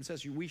way. And when it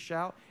says we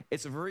shall,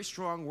 it's a very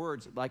strong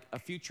word, like a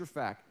future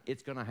fact.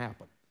 It's going to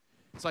happen.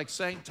 It's like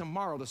saying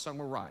tomorrow the sun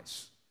will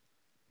rise.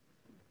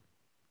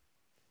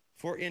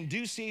 For in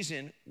due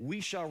season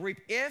we shall reap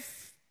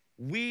if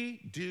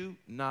we do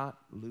not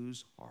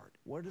lose heart.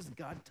 What is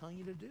God telling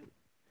you to do?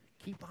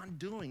 Keep on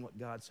doing what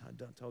God's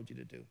told you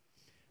to do.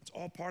 It's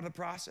all part of the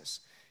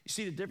process. You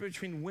see, the difference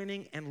between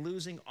winning and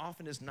losing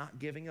often is not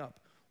giving up.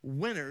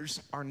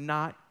 Winners are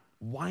not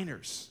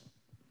whiners.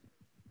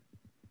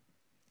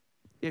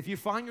 If you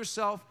find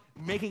yourself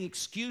making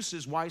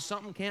excuses why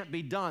something can't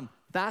be done,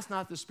 that's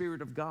not the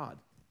Spirit of God.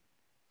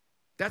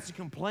 That's a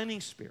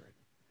complaining spirit.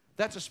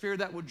 That's a spirit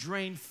that will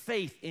drain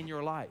faith in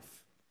your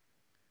life.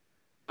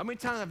 How many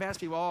times I've asked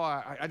people,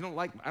 I don't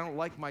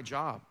like my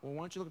job. Well,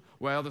 why don't you look?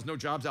 Well, there's no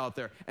jobs out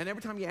there. And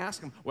every time you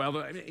ask them,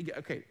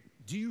 okay,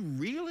 do you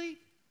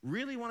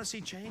really want to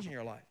see change in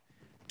your life?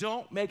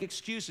 Don't make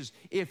excuses.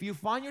 If you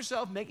find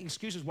yourself making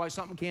excuses why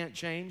something can't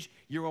change,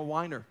 you're a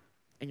whiner,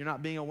 and you're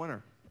not being a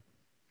winner.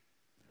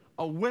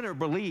 A winner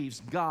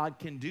believes God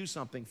can do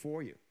something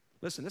for you.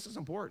 Listen, this is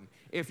important.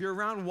 If you're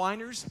around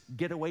whiners,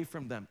 get away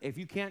from them. If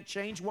you can't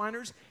change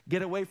whiners,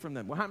 get away from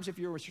them. What happens if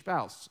you're with your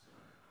spouse?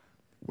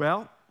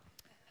 Well,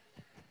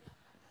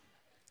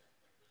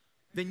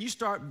 then you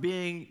start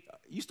being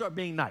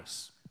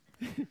nice.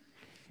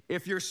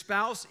 If your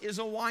spouse is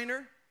a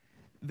whiner,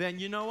 then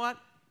you know what?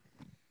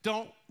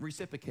 Don't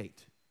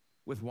reciprocate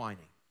with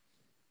whining.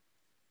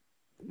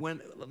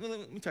 Let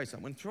me tell you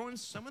something. When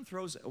someone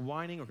throws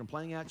whining or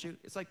complaining at you,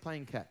 it's like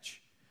playing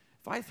catch.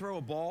 If I throw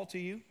a ball to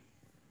you,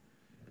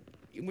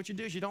 what you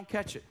do is you don't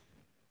catch it,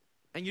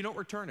 and you don't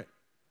return it.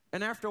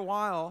 And after a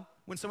while,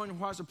 when someone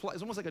wants to play,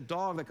 it's almost like a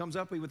dog that comes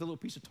up with a little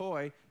piece of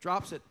toy,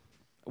 drops it,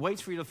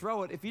 waits for you to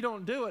throw it. If you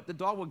don't do it, the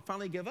dog will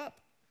finally give up.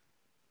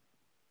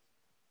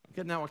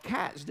 Okay, now a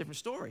cat is a different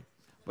story,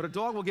 but a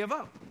dog will give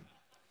up.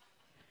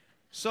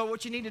 So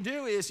what you need to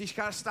do is you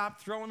got to stop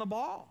throwing the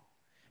ball.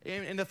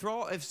 And to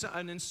throw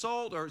an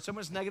insult or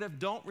someone's negative,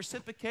 don't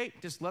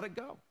reciprocate, just let it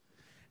go.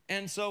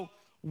 And so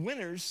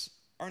winners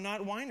are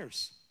not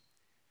whiners.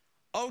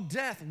 Oh,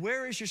 death,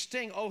 where is your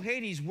sting? Oh,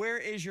 Hades, where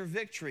is your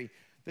victory?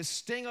 The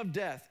sting of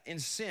death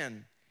is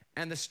sin,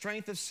 and the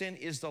strength of sin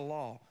is the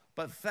law.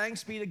 But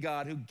thanks be to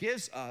God who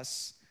gives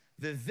us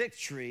the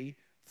victory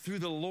through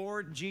the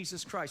Lord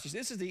Jesus Christ.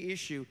 This is the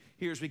issue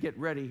here as we get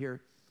ready here,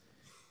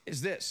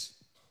 is this.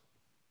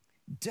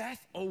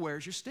 Death, oh,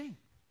 where's your sting?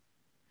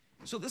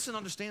 So listen,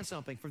 understand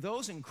something. For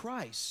those in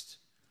Christ,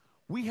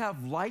 we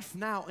have life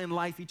now and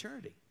life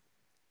eternity.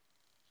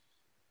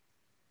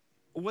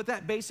 What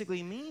that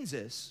basically means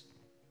is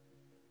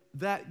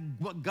that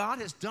what God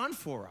has done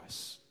for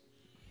us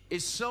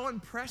is so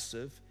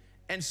impressive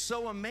and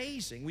so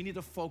amazing, we need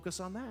to focus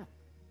on that.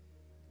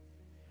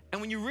 And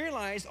when you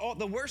realize, oh,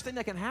 the worst thing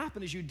that can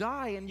happen is you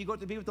die and you go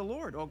to be with the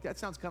Lord. Oh, that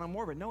sounds kind of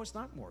morbid. No, it's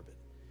not morbid.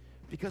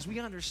 Because we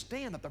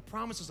understand that the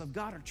promises of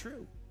God are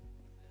true.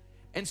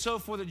 And so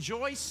for the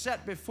joy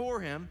set before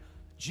him,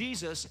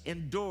 Jesus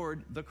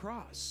endured the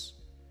cross.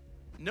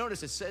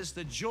 Notice it says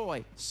the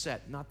joy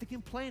set, not the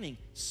complaining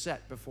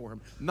set before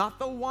him, not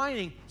the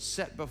whining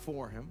set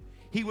before him.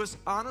 He was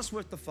honest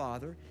with the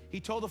Father. He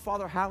told the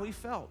Father how he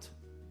felt.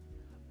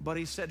 But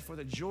he said for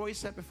the joy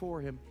set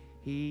before him,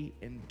 he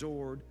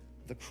endured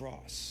the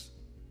cross.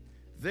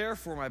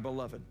 Therefore, my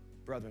beloved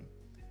brethren,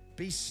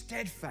 be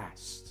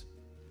steadfast,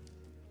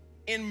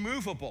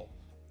 immovable,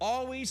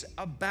 always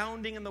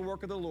abounding in the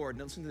work of the Lord.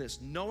 Now listen to this,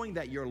 knowing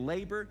that your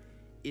labor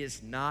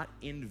is not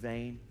in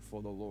vain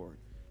for the Lord.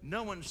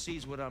 No one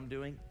sees what I'm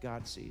doing.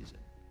 God sees it.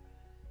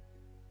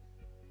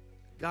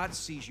 God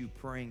sees you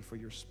praying for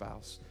your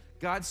spouse.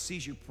 God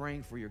sees you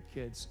praying for your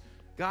kids.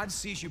 God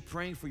sees you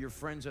praying for your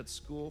friends at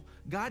school.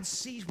 God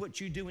sees what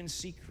you do in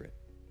secret.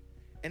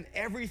 And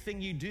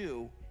everything you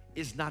do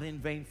is not in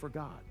vain for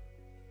God.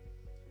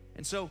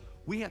 And so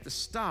we have to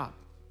stop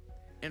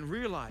and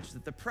realize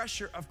that the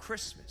pressure of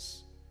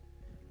Christmas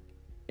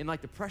and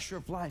like the pressure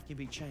of life can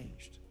be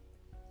changed.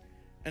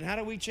 And how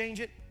do we change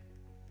it?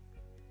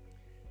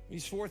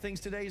 These 4 things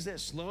today is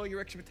this: lower your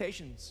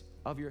expectations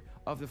of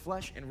the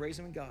flesh and raise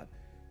them in God.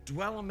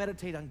 Dwell and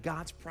meditate on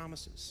God's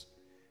promises.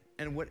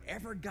 And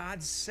whatever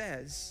God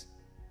says,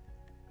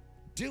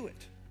 do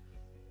it.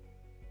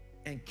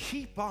 And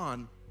keep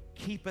on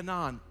keeping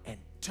on, and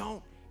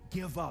don't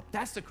give up.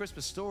 That's the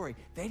Christmas story.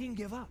 They didn't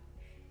give up.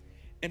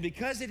 And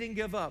because they didn't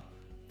give up,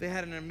 they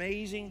had an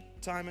amazing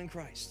time in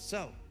Christ.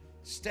 So,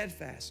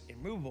 steadfast,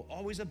 immovable,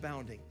 always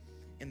abounding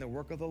in the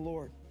work of the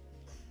Lord.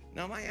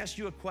 Now, I might ask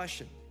you a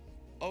question.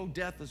 Oh,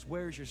 death,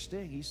 where's your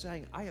sting? He's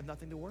saying, I have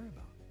nothing to worry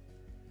about.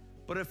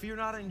 But if you're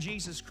not in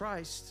Jesus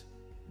Christ,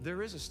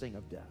 there is a sting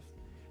of death.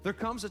 There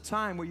comes a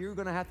time where you're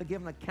going to have to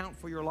give an account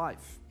for your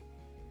life.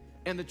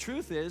 And the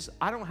truth is,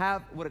 I don't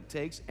have what it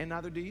takes, and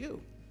neither do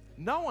you.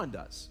 No one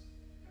does.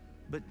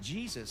 But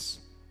Jesus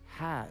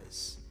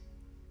has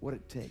what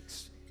it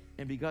takes.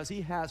 And because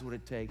he has what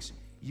it takes,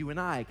 you and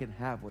I can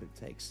have what it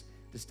takes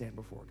to stand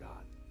before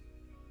God.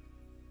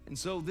 And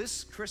so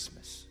this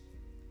Christmas,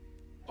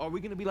 are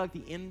we going to be like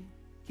the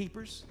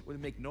innkeepers where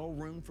they make no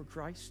room for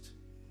Christ?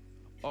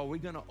 Or are we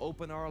going to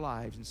open our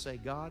lives and say,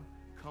 God,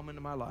 come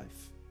into my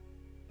life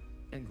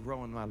and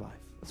grow in my life?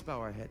 Let's bow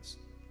our heads.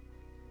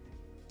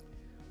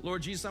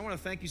 Lord Jesus, I want to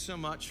thank you so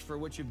much for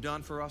what you've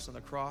done for us on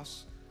the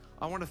cross.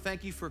 I want to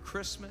thank you for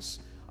Christmas.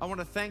 I want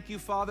to thank you,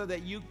 Father,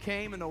 that you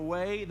came in a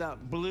way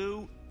that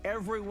blew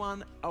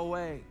everyone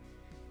away.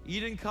 You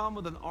didn't come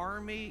with an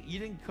army. You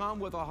didn't come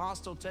with a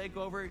hostile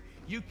takeover.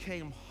 You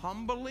came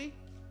humbly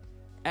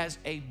as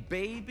a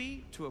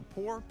baby to a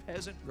poor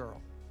peasant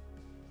girl,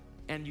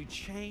 and you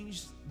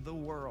changed the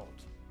world.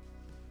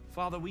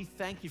 Father, we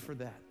thank you for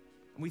that.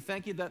 And we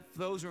thank you that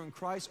those who are in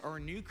Christ are a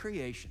new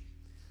creation.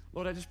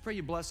 Lord, I just pray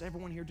you bless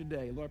everyone here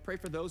today. Lord, I pray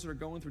for those that are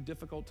going through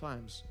difficult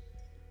times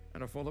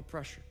and are full of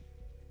pressure.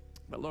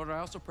 But Lord, I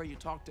also pray you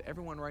talk to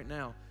everyone right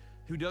now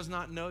who does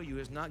not know you,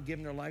 has not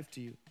given their life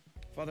to you.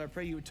 Father, I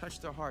pray you would touch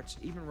their hearts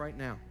even right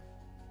now.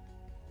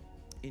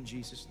 In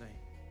Jesus' name.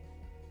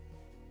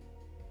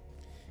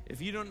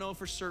 If you don't know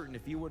for certain,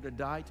 if you were to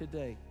die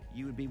today,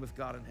 you would be with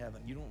God in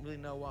heaven. You don't really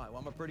know why. Well,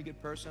 I'm a pretty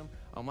good person.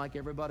 I'm like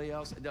everybody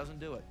else. It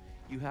doesn't do it.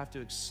 You have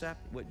to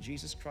accept what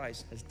Jesus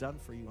Christ has done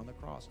for you on the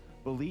cross.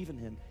 Believe in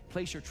him.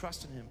 Place your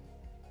trust in him.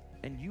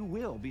 And you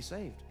will be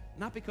saved.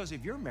 Not because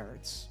of your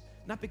merits,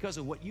 not because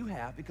of what you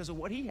have, because of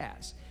what he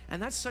has.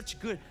 And that's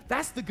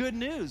the good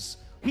news.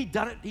 He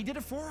done it. He did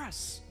it for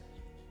us.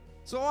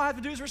 So all I have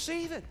to do is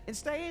receive it and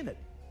stay in it.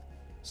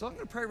 So I'm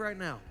going to pray right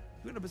now.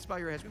 You're going to bow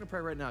your heads. We're going to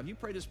pray right now. If you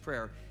pray this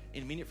prayer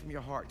and mean it from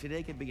your heart,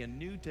 today can be a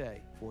new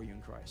day for you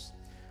in Christ.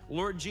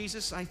 Lord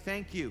Jesus, I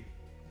thank you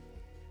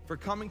for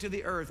coming to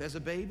the earth as a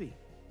baby,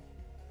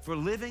 for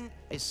living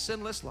a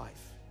sinless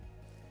life.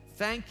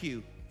 Thank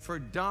you for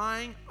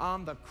dying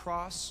on the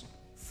cross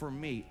for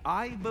me.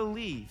 I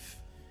believe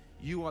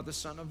you are the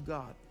Son of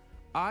God.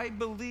 I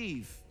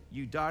believe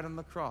you died on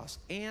the cross,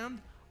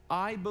 and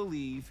I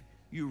believe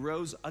you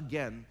rose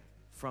again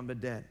from the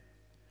dead.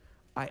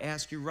 I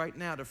ask you right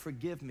now to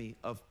forgive me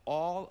of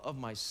all of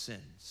my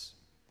sins,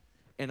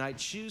 and I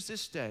choose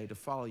this day to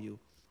follow you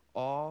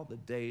all the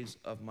days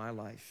of my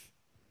life.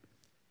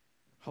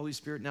 Holy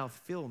Spirit, now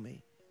fill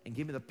me and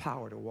give me the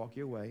power to walk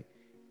your way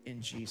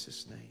in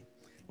Jesus' name.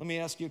 Let me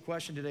ask you a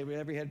question today with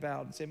every head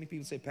bowed. So many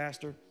people say,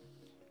 Pastor,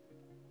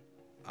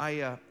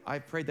 I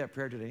prayed that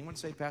prayer today. Anyone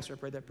say, Pastor, I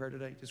prayed that prayer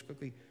today? Just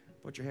quickly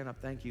put your hand up.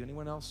 Thank you.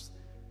 Anyone else?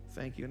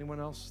 Thank you. Anyone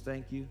else?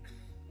 Thank you.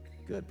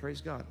 Good. Praise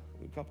God.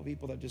 A couple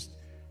people that just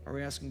are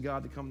asking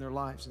God to come in their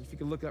lives. And if you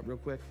could look up real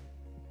quick.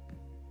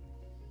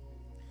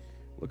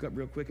 Look up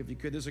real quick if you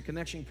could. There's a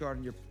connection card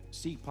in your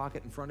seat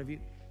pocket in front of you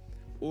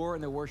or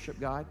in the worship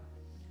guide.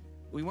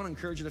 We want to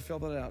encourage you to fill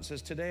that out. It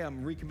says, today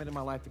I'm recommitting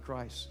my life to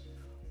Christ.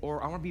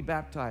 Or I want to be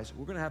baptized.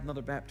 We're going to have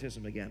another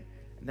baptism again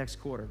next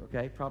quarter,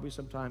 okay? Probably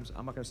sometimes,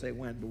 I'm not going to say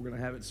when, but we're going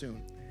to have it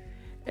soon.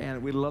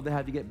 And we'd love to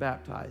have you get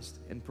baptized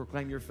and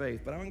proclaim your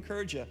faith. But I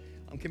encourage you,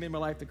 I'm committing my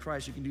life to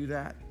Christ. You can do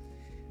that.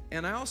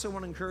 And I also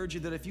want to encourage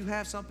you that if you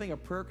have something, a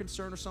prayer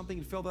concern or something,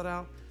 you fill that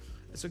out.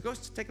 So go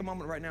take a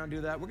moment right now and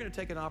do that. We're going to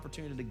take an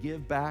opportunity to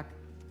give back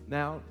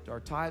now to our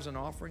tithes and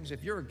offerings.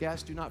 If you're a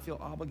guest, do not feel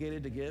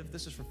obligated to give.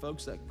 This is for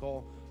folks that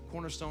call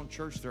Cornerstone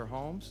Church their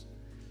homes.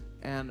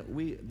 And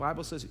the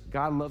Bible says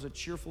God loves a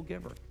cheerful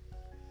giver.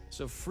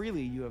 So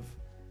freely you have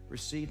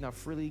received, now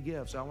freely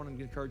give. So I want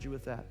to encourage you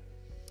with that.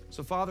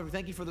 So Father, we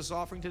thank you for this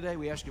offering today.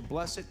 We ask you to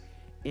bless it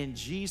in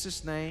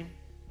Jesus' name.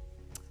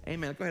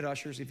 Amen. Go ahead,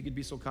 ushers, if you could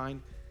be so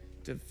kind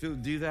to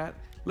do that.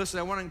 Listen,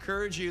 I want to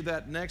encourage you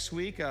that next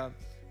week's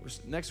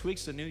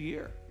the new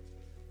year.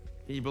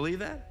 Can you believe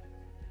that?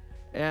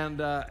 And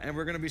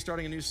we're going to be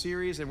starting a new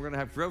series, and we're going to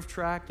have Growth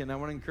Track, and I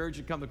want to encourage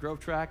you to come to Growth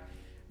Track.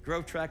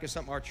 Growth Track is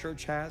something our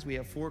church has. We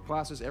have 4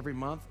 classes every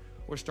month.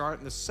 We're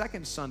starting the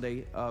second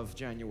Sunday of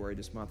January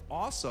this month.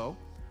 Also,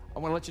 I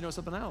want to let you know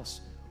something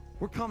else.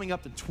 We're coming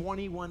up to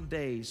 21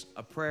 days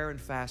of prayer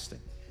and fasting.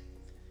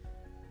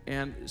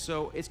 And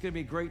so it's going to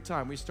be a great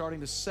time. We're starting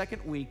the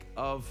second week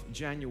of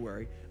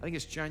January. I think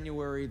it's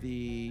January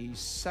the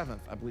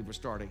 7th, I believe we're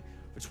starting.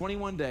 For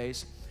 21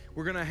 days,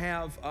 we're going to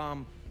have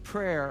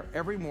prayer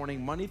every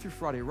morning, Monday through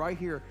Friday, right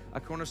here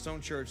at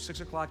Cornerstone Church,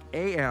 6 o'clock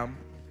a.m.,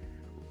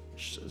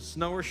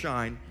 snow or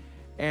shine.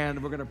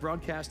 And we're going to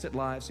broadcast it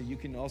live so you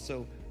can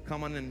also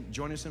come on and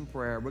join us in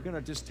prayer. We're going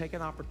to just take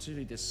an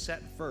opportunity to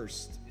set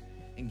first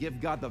and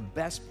give God the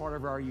best part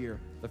of our year,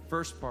 the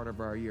first part of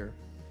our year.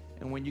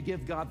 And when you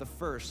give God the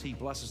first, He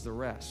blesses the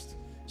rest.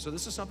 So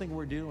this is something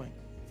we're doing.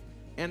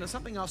 And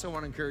something else I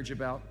want to encourage you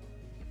about.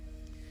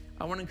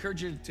 I want to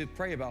encourage you to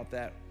pray about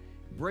that.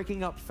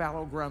 Breaking up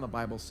fallow ground, the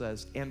Bible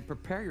says, and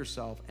prepare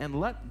yourself and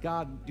let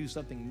God do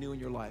something new in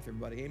your life,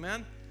 everybody.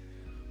 Amen?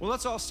 Well,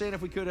 let's all stand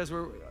if we could as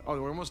we're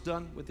almost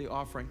done with the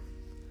offering.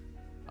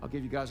 I'll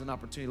give you guys an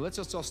opportunity. Let's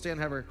just all stand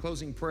and have our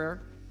closing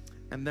prayer.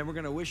 And then we're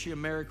going to wish you a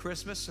Merry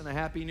Christmas and a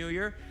Happy New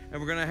Year. And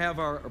we're going to have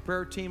our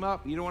prayer team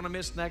up. You don't want to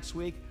miss next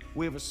week.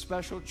 We have a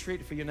special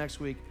treat for you next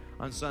week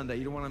on Sunday.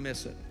 You don't want to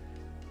miss it.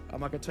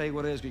 I'm not going to tell you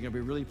what it is, but you're going to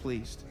be really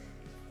pleased.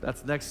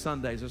 That's next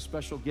Sunday. It's a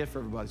special gift for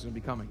everybody who's going to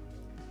be coming.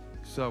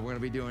 So we're going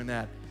to be doing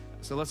that.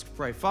 So let's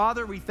pray.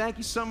 Father, we thank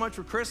you so much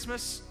for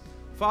Christmas.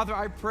 Father,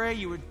 I pray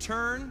you would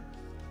turn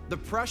the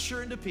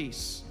pressure into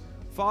peace.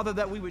 Father,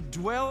 that we would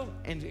dwell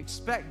and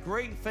expect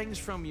great things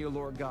from you,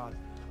 Lord God.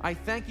 I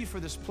thank you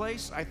for this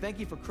place. I thank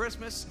you for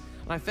Christmas.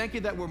 And I thank you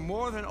that we're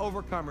more than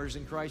overcomers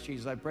in Christ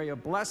Jesus. I pray a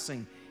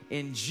blessing.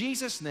 In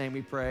Jesus' name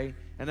we pray.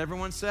 And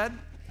everyone said,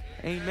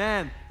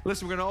 amen.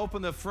 Listen, we're going to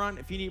open the front.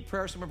 If you need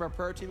prayer, some of our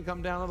prayer team will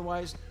come down.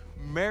 Otherwise,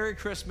 Merry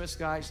Christmas,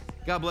 guys.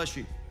 God bless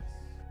you.